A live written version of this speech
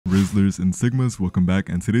Rizzlers and Sigmas, welcome back,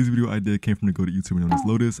 and today's video idea came from the go-to YouTuber known as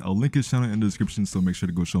Lotus. I'll link his channel in the description, so make sure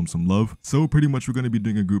to go show him some love. So pretty much we're going to be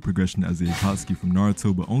doing a group progression as a Akatsuki from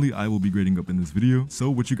Naruto, but only I will be grading up in this video.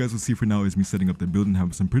 So what you guys will see for now is me setting up the build and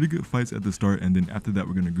having some pretty good fights at the start, and then after that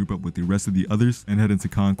we're going to group up with the rest of the others and head into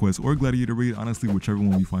Conquest or Gladiator raid, honestly whichever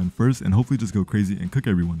one we find first, and hopefully just go crazy and cook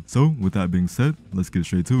everyone. So with that being said, let's get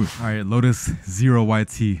straight to it. Alright, Lotus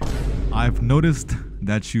 0YT. I've noticed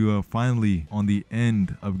that you are finally on the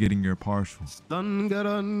end of getting your partial.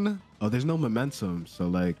 Done. Oh, there's no momentum, so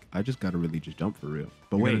like I just gotta really just jump for real.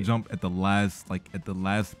 But You wait, gotta jump at the last,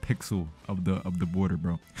 pixel of the border,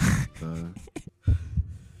 bro. and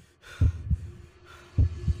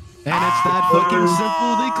it's that fucking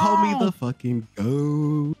simple. They call me the fucking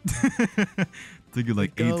goat. Took you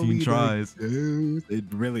like 18 tries. It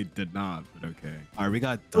really did not, but okay. All right, we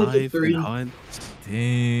got dive and hunt.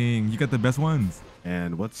 Dang, you got the best ones.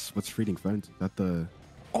 And what's feeding friends? Is that the?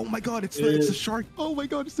 Oh my god, it's a shark. Oh my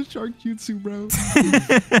god, it's the shark jutsu, bro.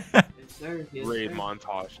 Raid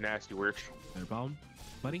montage, nasty work. No problem,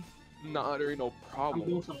 buddy. Nah, there ain't no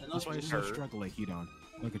problem. That's why you're so struggling, Hidan.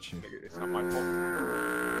 Look at you. Nigga, it's not my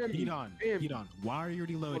fault. Hidan, why are you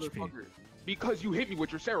already low HP? Because you hit me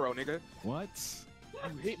with your Sero, nigga. What?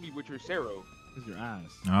 You hit me with your Sero. This is your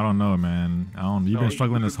ass. I don't know, man. You've been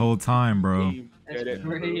struggling this whole time, bro. That's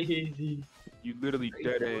crazy. You literally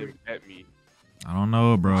dead aim at me. I don't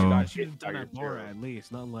know, bro. I should have done that bar at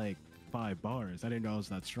least, not like 5 bars. I didn't know I was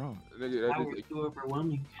that strong.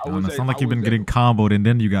 It sounds like you've been getting comboed and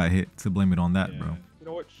then you got hit. To blame it on that, bro. You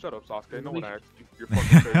know what? Shut up, Sasuke. No one asked you. You're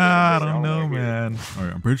fucking I don't know, man. All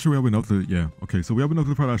right, I'm pretty sure we have enough to, yeah. Okay, so we have enough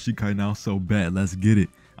to fight out Shikai now, so bet, let's get it.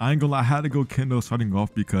 I ain't gonna lie, I had to go Kendo starting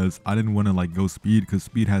off because I didn't want to like go speed because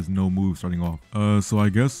speed has no move starting off. So I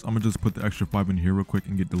guess I'm gonna just put the extra 5 in here real quick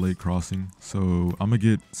and get delayed crossing. So I'm gonna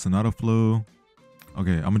get Sonata Flow.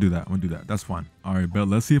 Okay, I'm gonna do that. That's fine. All right, bet.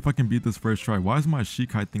 Let's see if I can beat this first try. Why is my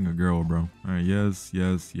Shikai thing a girl, bro? All right, yes,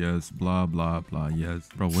 blah, blah, blah, yes.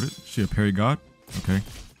 Bro, what is she, a parry god? Okay.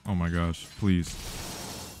 Oh my gosh, please.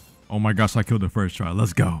 Oh my gosh, I killed the first try.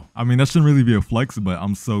 Let's go. I mean, that shouldn't really be a flex, but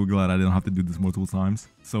I'm so glad I didn't have to do this multiple times.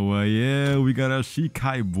 So, yeah, we got a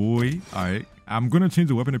Shikai boy. All right. I'm going to change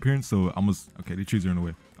the weapon appearance, so okay, the trees are in the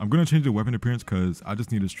way. I'm going to change the weapon appearance because I just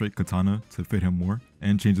need a straight katana to fit him more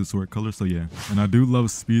and change the sword color, so yeah. And I do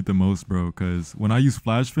love speed the most, bro, because when I use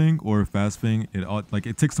flash fang or fast fang,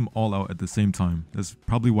 it takes them all out at the same time. That's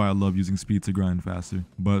probably why I love using speed to grind faster.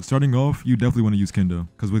 But starting off, you definitely want to use Kendo,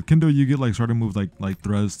 because with Kendo, you get like starting moves like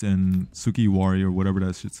Thrust and Sukiwari or whatever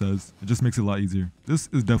that shit says. It just makes it a lot easier. This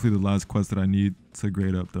is definitely the last quest that I need to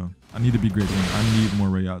grade up, though. I need to be grading. I need more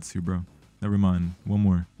Reiatsu, bro. Never mind. One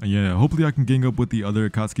more. And yeah, hopefully I can gang up with the other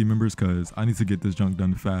Akatsuki members because I need to get this junk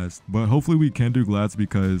done fast. But hopefully we can do Glads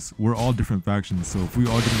because we're all different factions. So if we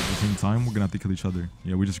all get it at the same time, we're going to have to kill each other.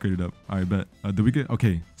 Yeah, we just graded up. All right, bet. Did we get...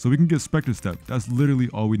 Okay, so we can get Spectre Step. That's literally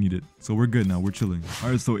all we needed. So we're good now. We're chilling. All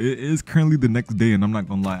right, so it is currently the next day and I'm not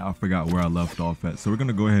going to lie, I forgot where I left off at. So we're going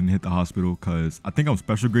to go ahead and hit the hospital because I think I'm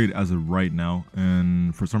special grade as of right now.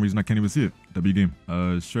 And for some reason, I can't even see it. W game.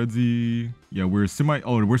 Shredsy... Yeah, we're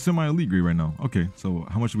semi-elite grade right now. Okay, so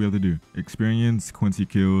how much do we have to do? Experience, Quincy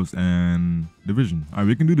kills, and division. All right,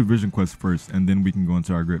 we can do division quest first, and then we can go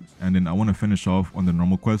into our grips. And then I want to finish off on the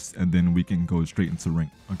normal quest, and then we can go straight into rank.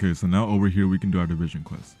 Okay, so now over here, we can do our division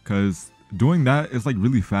quest. Because doing that is like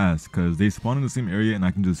really fast because they spawn in the same area and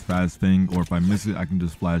I can just fast fang, or if I miss it I can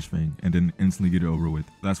just flash fang and then instantly get it over with.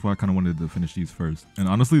 That's why I kind of wanted to finish these first. And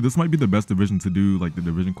honestly, this might be the best division to do like the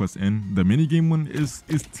division quest in. The mini game one is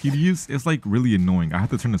tedious. It's like really annoying. I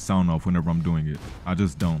have to turn the sound off whenever I'm doing it. I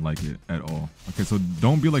just don't like it at all. Okay, so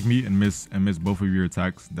don't be like me and miss both of your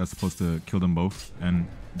attacks. That's supposed to kill them both. And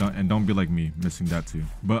don't be like me missing that too.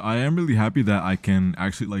 But I am really happy that I can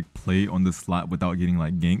actually like play on this slot without getting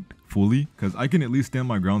like ganked fully, because I can at least stand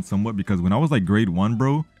my ground somewhat, because when I was like grade 1,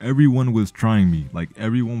 bro, everyone was trying me. Like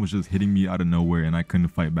everyone was just hitting me out of nowhere and I couldn't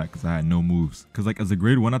fight back because I had no moves. Because like as a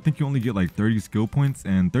grade 1, I think you only get like 30 skill points,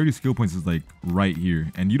 and 30 skill points is like right here,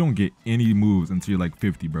 and you don't get any moves until you're like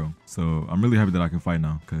 50, bro. So I'm really happy that I can fight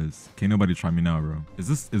now because can't nobody try me now, bro. Is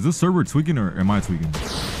this server tweaking or am I tweaking?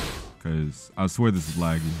 Because I swear this is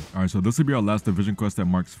laggy. All right, so this will be our last division quest that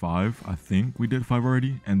marks 5. I think we did 5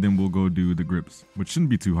 already. And then we'll go do the grips, which shouldn't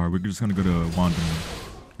be too hard. We're just going to go to Wanderman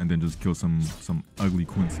and then just kill some ugly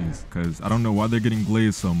Quincy's, because I don't know why they're getting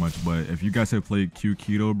glazed so much. But if you guys have played Q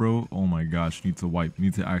Keto, bro, oh my gosh, you need to wipe. You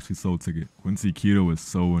need to actually soul ticket. Quincy Keto is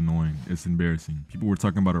so annoying. It's embarrassing. People were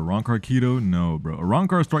talking about a Rankar Keto. No, bro. A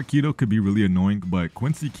Rankar start Keto could be really annoying, but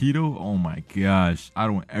Quincy Keto, oh my gosh, I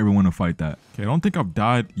don't ever want to fight that. Okay, I don't think I've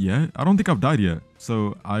died yet.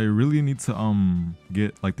 So I really need to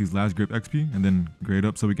get like these last grip XP and then grade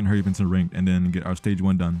up so we can hurry up into ranked and then get our stage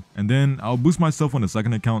 1 done. And then I'll boost myself on the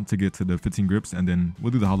second account to get to the 15 grips, and then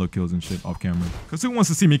we'll do the hollow kills and shit off camera. Cause who wants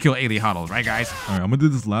to see me kill 80 hollows, right guys? All right, I'm gonna do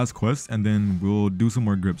this last quest and then we'll do some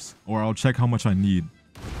more grips, or I'll check how much I need.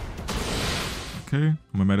 Okay, I'm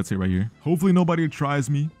gonna meditate right here. Hopefully nobody tries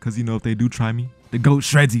me, cause you know if they do try me, the goat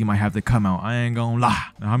Shredsy might have to come out. I ain't gonna lie.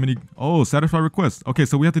 Now how many? Oh, satisfy request. Okay,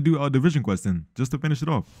 so we have to do a division quest then, just to finish it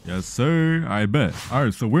off. Yes, sir. I bet. All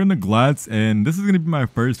right, so we're in the Glads, and this is gonna be my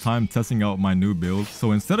first time testing out my new build.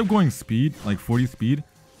 So instead of going speed, like 40 speed,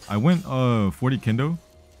 I went 40 kendo.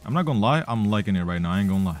 I'm not gonna lie, I'm liking it right now. I ain't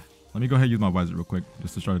gonna lie. Let me go ahead and use my visor real quick,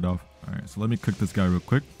 just to start it off. All right, so let me cook this guy real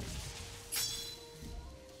quick.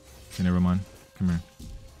 Okay, never mind. Come here.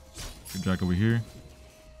 Good jack over here.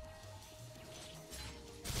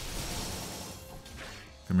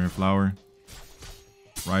 Come here, flower.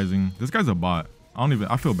 Rising. This guy's a bot.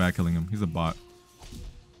 I feel bad killing him. He's a bot.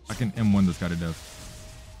 I can M1 this guy to death.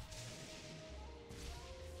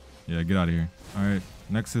 Yeah, get out of here. All right.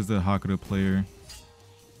 Next is the Hakuda player.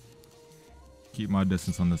 Keep my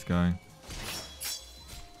distance on this guy.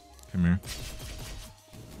 Come here.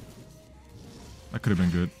 That could have been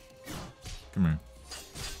good. Come here.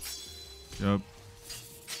 Yup.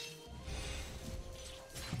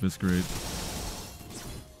 Eviscerate.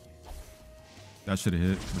 That should have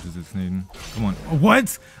hit, which is insane. Come on.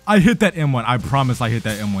 What? I hit that M1. I promise I hit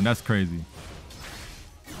that M1. That's crazy.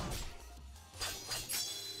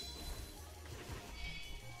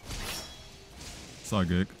 It's all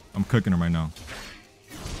good. I'm cooking him right now.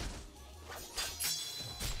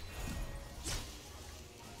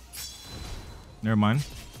 Never mind.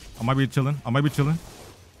 I might be chilling.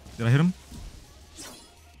 Did I hit him?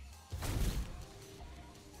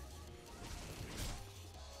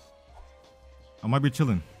 I might be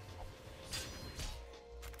chilling.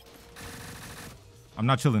 I'm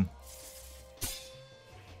not chilling.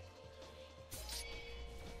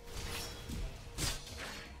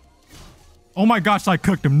 Oh my gosh, I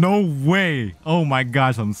cooked him. No way. Oh my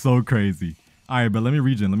gosh, I'm so crazy. All right, but let me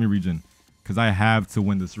regen. Because I have to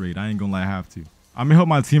win this raid. I ain't gonna lie, I have to. I'm gonna help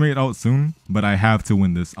my teammate out soon, but I have to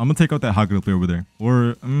win this. I'm gonna take out that Hakuda player over there.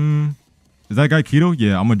 Or, is that guy Keto?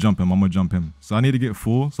 Yeah, I'm gonna jump him. So I need to get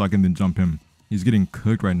full so I can then jump him. He's getting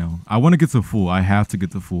cooked right now. I want to get to full. I have to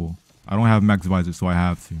get to full. I don't have max visor, so I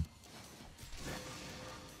have to.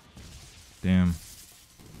 Damn.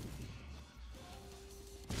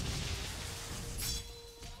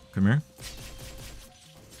 Come here.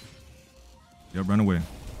 Yep, run away.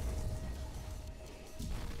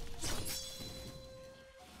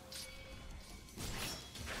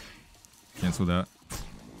 Cancel that.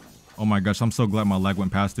 Oh my gosh, I'm so glad my lag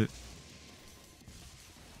went past it.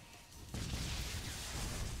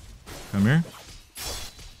 Come here.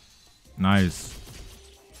 Nice.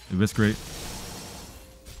 Eviscerate.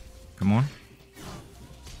 Come on.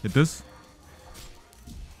 Hit this.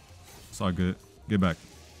 It's all good. Get back.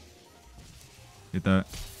 Hit that.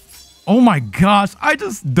 Oh my gosh.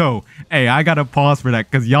 Hey, I gotta pause for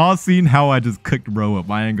that because y'all seen how I just cooked bro up.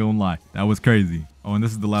 I ain't gonna lie. That was crazy. Oh, and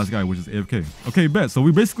this is the last guy, which is AFK. Okay, bet. So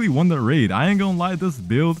we basically won the raid. I ain't gonna lie, this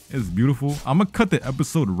build is beautiful. I'm gonna cut the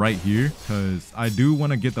episode right here because I do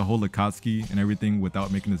want to get the whole Akatsuki and everything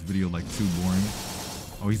without making this video like too boring.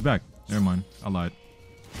 Oh, he's back. Never mind. I lied.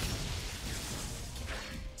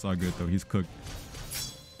 It's all good though. He's cooked.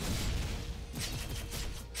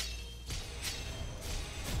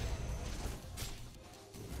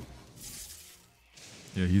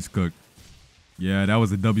 Yeah, he's cooked. Yeah, that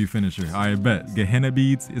was a W finisher. I bet. Gehenna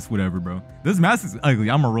beads, it's whatever, bro. This mask is ugly.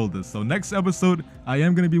 I'm gonna roll this. So next episode, I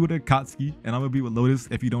am gonna be with Akatsuki, and I'm gonna be with Lotus.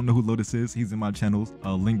 If you don't know who Lotus is, he's in my channels.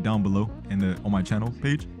 Link down below on my channel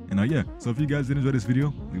page. And yeah, so if you guys did enjoy this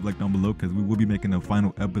video, leave a like down below because we will be making a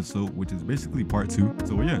final episode, which is basically part 2.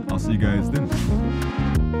 So yeah, I'll see you guys then.